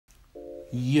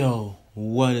Yo,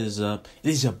 what is up? It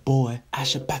is your boy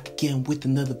Asher back again with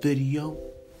another video.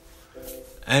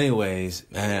 Anyways,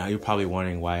 man, you're probably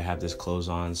wondering why I have this clothes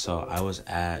on. So I was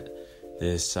at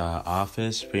this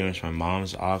office, pretty much my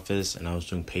mom's office, and I was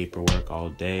doing paperwork all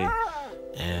day,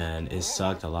 and it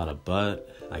sucked a lot of butt.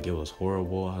 Like, it was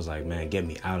horrible. I was like, man, get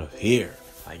me out of here.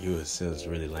 Like, it was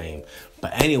really lame.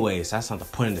 But anyways, that's not the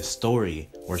point of the story,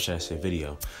 or should I say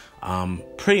video.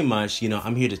 Pretty much,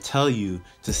 I'm here to tell you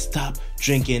to stop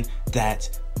drinking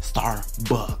that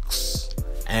Starbucks.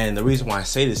 And the reason why I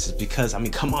say this is because,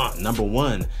 come on, number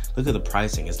one, look at the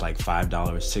pricing. It's like $5,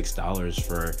 $6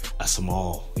 for a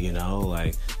small,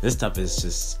 like this stuff is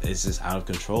just out of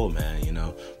control,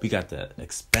 man. We got the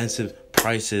expensive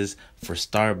prices for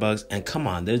Starbucks, and come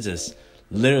on, they're just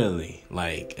literally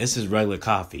like, this is regular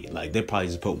coffee. Like, they probably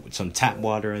just put some tap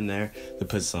water in there. They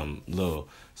put some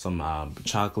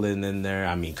chocolate in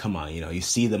there. Come on, you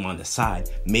see them on the side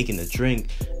making the drink,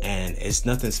 and it's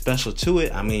nothing special to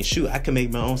it. I can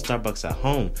make my own Starbucks at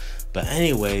home. But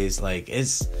anyways, like,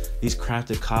 it's these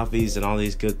crafted coffees and all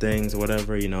these good things or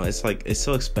whatever, it's like, it's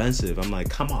so expensive. I'm like,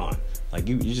 come on, like,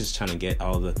 you're just trying to get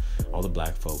all the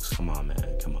black folks. Come on,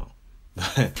 man, come on.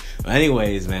 But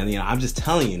anyways, man, I'm just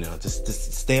telling you, just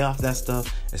stay off that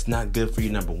stuff. It's not good for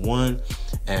you, number one.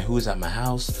 And who's at my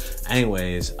house?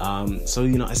 Anyways, so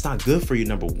it's not good for you,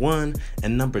 number one.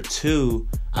 And number two,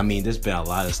 there's been a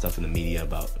lot of stuff in the media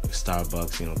about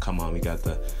Starbucks. Come on, we got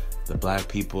the black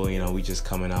people, we just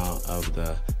coming out of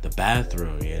the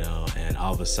bathroom, and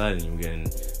all of a sudden we're getting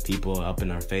people up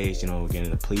in our face, we're getting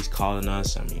the police calling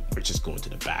us. We're just going to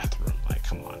the bathroom. Like,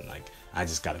 come on, like, I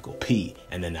just gotta go pee,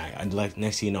 and then I like,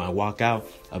 next thing you know, I walk out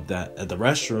of the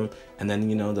restroom, and then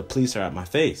the police are at my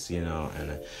face,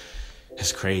 and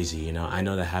it's crazy. I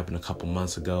know that happened a couple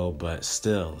months ago, but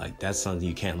still, like, that's something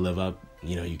you can't live up.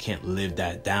 You can't live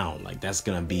that down. Like, that's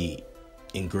gonna be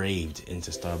engraved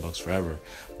into Starbucks forever.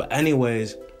 But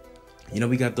anyways,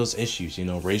 we got those issues,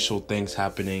 racial things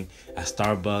happening at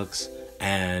Starbucks,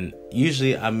 and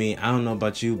usually, I don't know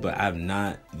about you, but I've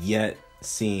not yet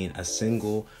seen a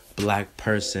single black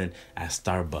person at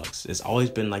Starbucks. It's always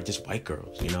been like just white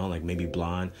girls, like maybe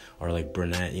blonde or like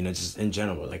brunette, just in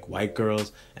general, like white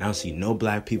girls. And I don't see no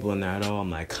black people in there at all.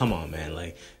 I'm like, come on, man.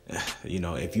 Like,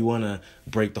 if you want to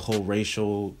break the whole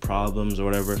racial problems or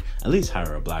whatever, at least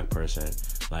hire a black person.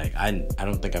 Like, I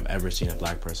don't think I've ever seen a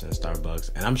black person in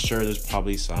Starbucks. And I'm sure there's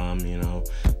probably some,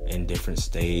 in different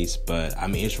states, but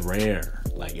it's rare.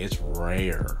 Like, it's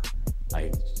rare.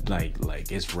 Like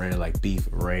it's rare, like beef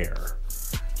rare.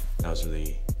 That was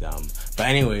really dumb. But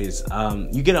anyways,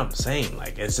 you get what I'm saying.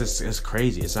 Like, it's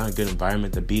crazy. It's not a good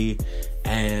environment to be.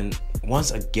 And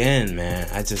once again, man,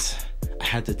 I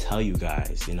had to tell you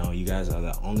guys, you guys are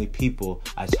the only people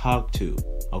I talk to,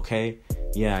 okay?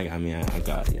 Yeah, I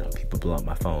got, people blow up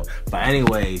my phone. But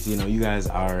anyways, you guys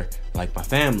are like my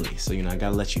family. So, I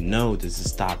gotta let you know to just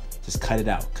stop. Just cut it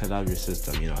out of your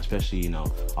system, especially,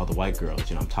 all the white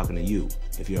girls. I'm talking to you.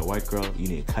 If you're a white girl, you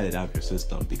need to cut it out of your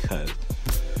system, because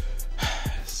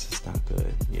it's just not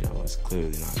good. It's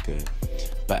clearly not good.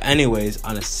 But anyways,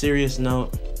 on a serious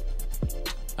note,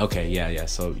 okay, yeah.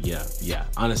 So yeah.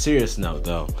 On a serious note,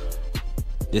 though,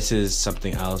 this is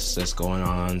something else that's going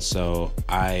on. So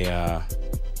I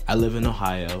live in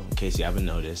Ohio. In case you haven't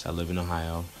noticed, I live in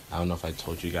Ohio. I don't know if I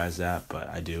told you guys that, but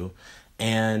I do.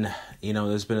 And,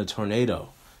 there's been a tornado,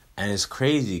 and it's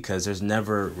crazy because there's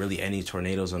never really any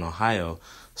tornadoes in Ohio.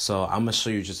 So I'm going to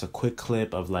show you just a quick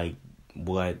clip of like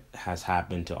what has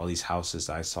happened to all these houses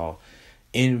I saw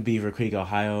in Beaver Creek,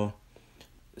 Ohio.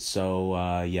 So,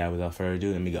 without further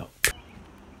ado, let me go.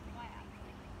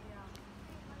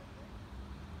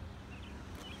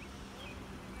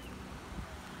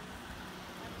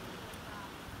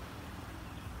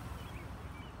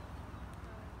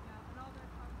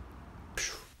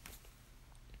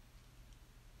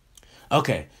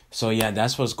 Okay, so yeah,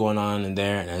 that's what's going on in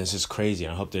there, and it's just crazy.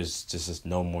 I hope there's just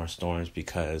no more storms,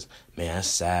 because, man, that's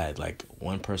sad. Like,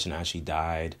 one person actually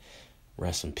died.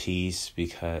 Rest in peace,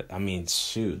 because,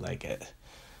 shoot, like,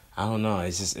 I don't know.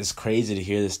 It's crazy to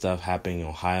hear this stuff happening in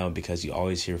Ohio, because you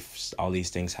always hear all these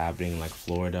things happening, like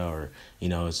Florida, or,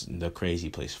 it's the crazy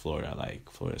place, Florida. Like,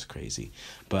 Florida's crazy.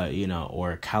 But,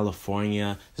 or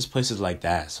California, there's places like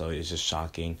that, so it's just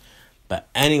shocking. But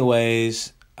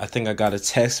anyways, I think I got a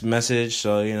text message,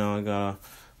 so, I'm going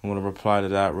to reply to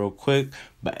that real quick.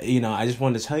 But, I just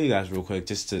wanted to tell you guys real quick,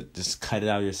 just to cut it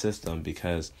out of your system,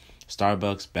 because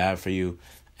Starbucks, bad for you.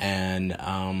 And,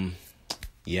 I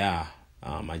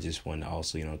just want to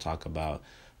also, talk about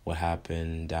what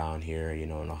happened down here,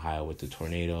 in Ohio with the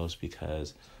tornadoes,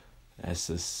 because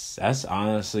that's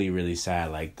honestly really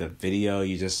sad. Like, the video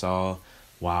you just saw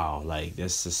wow, like,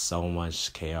 this is so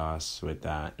much chaos with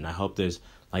that. And I hope there's,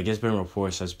 like, there's been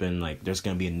reports that's been, like, there's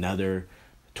going to be another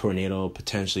tornado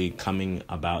potentially coming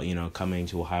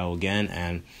to Ohio again.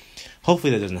 And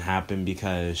hopefully that doesn't happen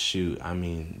because, shoot, I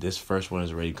mean, this first one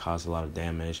has already caused a lot of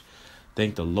damage.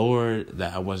 Thank the Lord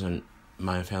that I wasn't,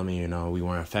 my family, we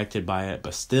weren't affected by it.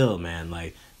 But still, man,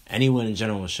 like, anyone in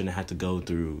general shouldn't have to go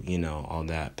through, all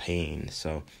that pain.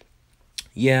 So,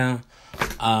 yeah,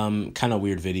 kind of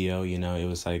weird video, it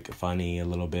was, like, funny a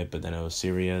little bit, but then it was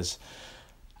serious.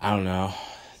 I don't know.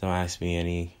 Don't ask me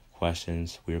any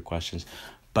weird questions.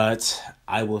 But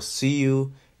I will see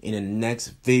you in the next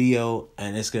video,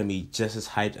 and it's going to be just as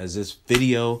hyped as this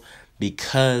video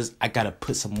because I got to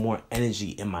put some more energy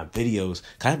in my videos.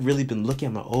 Cause I've really been looking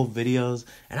at my old videos,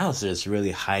 and I was just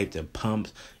really hyped and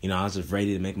pumped. I was just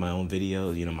ready to make my own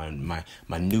videos,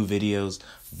 my new videos.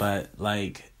 But,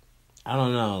 like, I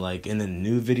don't know, like, in the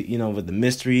new video, with the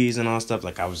mysteries and all stuff,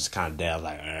 like, I was just kind of dead,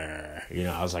 like,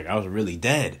 I was really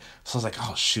dead. So I was like,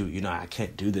 oh, shoot, I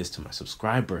can't do this to my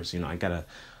subscribers. I got to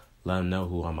let them know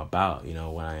who I'm about,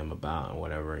 what I am about and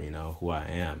whatever, who I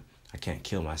am. I can't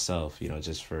kill myself,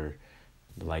 just for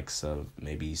the likes of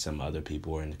maybe some other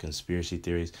people or in the conspiracy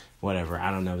theories, whatever. I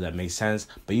don't know if that makes sense,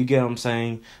 but you get what I'm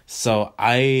saying. So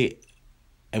I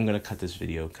am going to cut this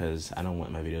video because I don't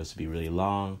want my videos to be really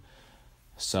long.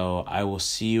 So I will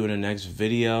see you in the next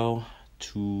video.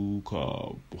 To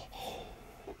come.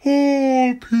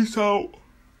 Oh, peace out.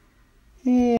 Oh.